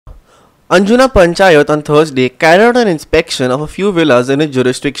Anjuna Panchayat on Thursday carried out an inspection of a few villas in its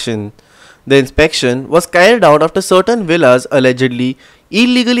jurisdiction. The inspection was carried out after certain villas allegedly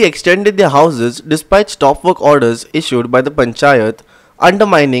illegally extended their houses despite stop work orders issued by the Panchayat,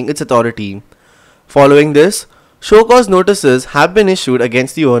 undermining its authority. Following this, show cause notices have been issued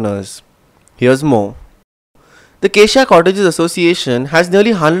against the owners. Here's more. The Kesha Cottages Association has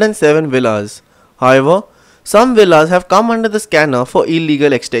nearly 107 villas. However, some villas have come under the scanner for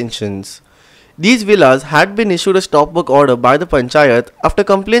illegal extensions. These villas had been issued a stop work order by the Panchayat after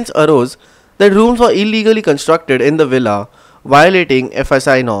complaints arose that rooms were illegally constructed in the villa, violating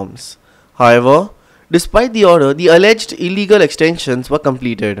FSI norms. However, despite the order, the alleged illegal extensions were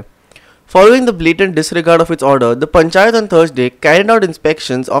completed. Following the blatant disregard of its order, the Panchayat on Thursday carried out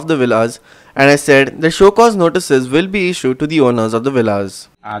inspections of the villas and has said that show cause notices will be issued to the owners of the villas.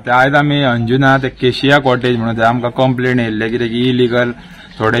 आज आम्ही अंजुना ते केशिया cottage म्हणून ते आमकां complaint येयल्ले कितें की illegal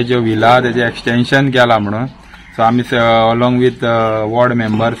थोडे जे villa तेजे एक्सटेंशन केला म्हणून सो आमी along with ward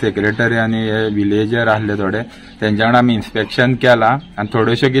member secretary आनी विलेजर आसले थोडे तेंच्या वांगडा आमी इन्स्पेक्शन केला आनी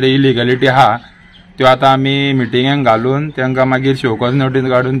थोड्योश्यो कितें इलिगलिटी आहा त्यो आतां आमी मिटिंगेक घालून तांकां मागीर शोकॉज नोटीस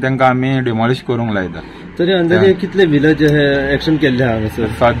काडून तांकां आमी डिमॉलिश करूंक लायता. तरी अंदाजे कितले विला जे एक्शन केल्ले आहा सर?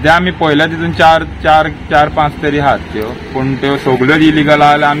 सध्या आमी पयल्या तितून चार पांच तरी आहात त्यो, पूण त्यो सगळ्योच इलिगल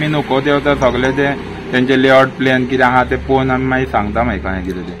आहा आमी नको त्यो तर सगळे ते तेंचे लेआउट प्लॅन कितें आहा ते पळोवन आमी मागीर सांगता मागीर कशें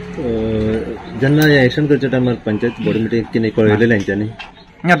कितें तें. जेन्ना एक्शन करच्या टायमार पंचायत बोर्ड मिटींग कितें कळयलें तेंच्यांनी?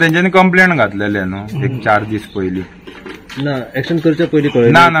 तेंच्यांनी कंप्लेंट घातलेले न्हू एक 4 दीस पयलीं. ना एक्शन करच्या पयलीं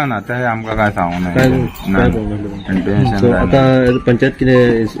कळयलें? ना ते आमकां काय सांगूंक ना. आतां पंचायत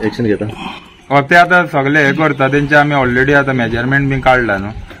कितें एक्शन घेता? ते आतां सगळे हे करता तेंचे आमी ऑलरेडी आतां मेजरमेंट बी काडला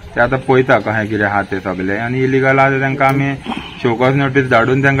न्हू ते आतां पळयता कशें कितें आहा ते सगळे आनी इलिगल आहा ते तांकां आमी शोकॉज नोटीस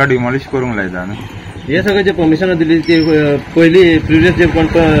धाडून तांकां डिमॉलिश करूंक लायता न्हू. हे सगळे जे परमिशन दिली ती पयलीं प्रिवियस जे कोण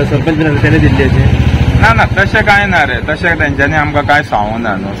सरपंच तेणे दिल्ली अशें? ना तशें कांय ना रे, तशें तेंच्यांनी आमकां कांय सांगूंक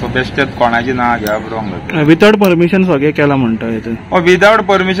ना न्हू. सो बेश्टेच कोणाची ना घेवप रॉंग. विदाउट परमिशन सगळें केला म्हणटा. विदाउट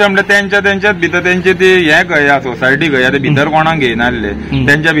परमिशन म्हणजे तेंच्याच भितर तेंची ती हे गया सोसायटी गया ते भितर कोणाक घेयनासले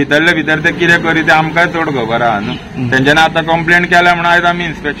तेंच्या भितरले भितर ते कितें करी ते आमकां चड खबर आहा न्हू. तेंच्यांनी आतां कंप्लेंट केल्या म्हणून आयज आमी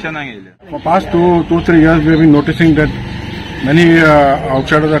इन्स्पेक्शनाक येयले. For past 2-3 years, we have been noticing that many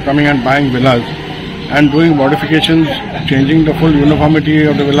outsiders are coming and buying villas and doing modifications, changing the full uniformity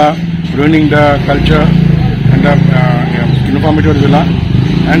of the villa, ruining the culture and the uniformity of the villa,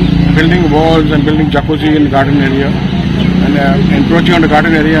 and building walls and building jacuzzi in the garden area, and encroaching on the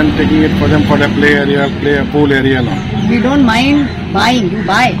garden area and taking it for them for their play area, pool area and all. We don't mind buying, you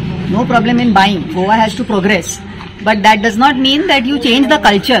buy, no problem in buying. Goa has to progress, but that does not mean that you change the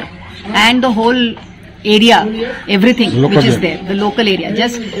culture and the whole area, everything which is there, the local area.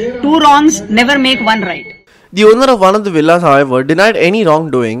 Just two wrongs never make one right. The owner of one of the villas, however, denied any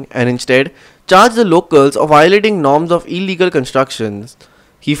wrongdoing and instead charged the locals of violating norms of illegal constructions.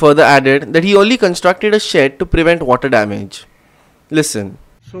 He further added that he only constructed a shed to prevent water damage. Listen.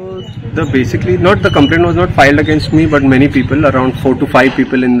 So basically the complaint was not filed against me, but many people, around 4 to 5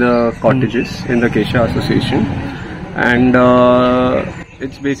 people in the cottages in the Kesha Association, and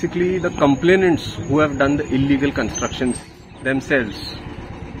it's basically the complainants who have done the illegal constructions themselves,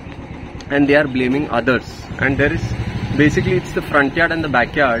 and they are blaming others. And there is basically it's the front yard and the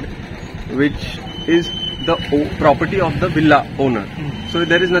backyard which is the property of the villa owner. So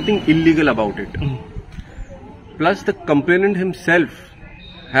there is nothing illegal about it. Plus the complainant himself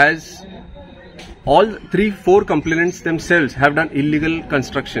has all 3-4 complainants themselves have done illegal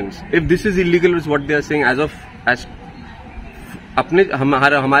constructions. If this is illegal is what they are saying as अपने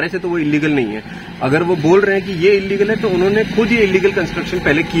हमारे से तो वो illegal नहीं है. अगर वो बोल रहे हैं कि ये इलीगल है तो उन्होंने खुद ये इलीगल कंस्ट्रक्शन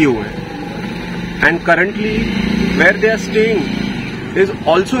पहले किए हुए हैं. And currently where they are staying is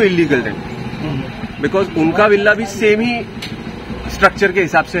also illegal then, because उनका विला भी सेम ही स्ट्रक्चर के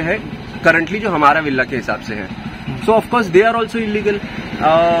हिसाब से है करंटली जो हमारा विला के हिसाब से है. So of course they are also illegal.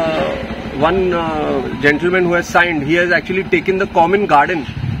 One gentleman who has signed, he has actually taken the common garden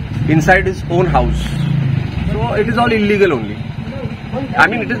inside his own house. So it is all illegal only. I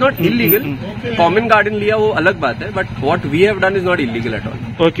mean, it is not illegal. Common garden लिया वो अलग बात है, but what we have done is not illegal at all.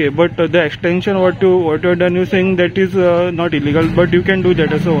 Okay, but the extension what you have done, you saying that is not illegal, but you can do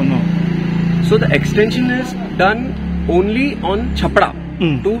that as a owner. So the extension is done only on Chapra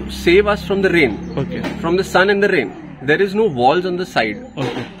to save us from the rain. Okay. From the sun and the rain. There is no walls on the side.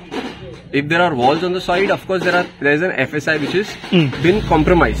 Okay. If there are walls on the side, of course there is an FSI which is been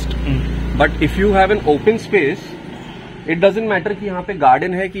compromised. But if you have an open space, it doesn't matter कि यहाँ पे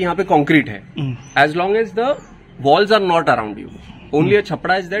garden है कि यहाँ पे concrete है. As long as the walls are not around you, only a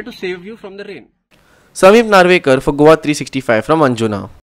chapra is there to save you from the rain. Samip Narvekar for Goa 365 from Anjuna.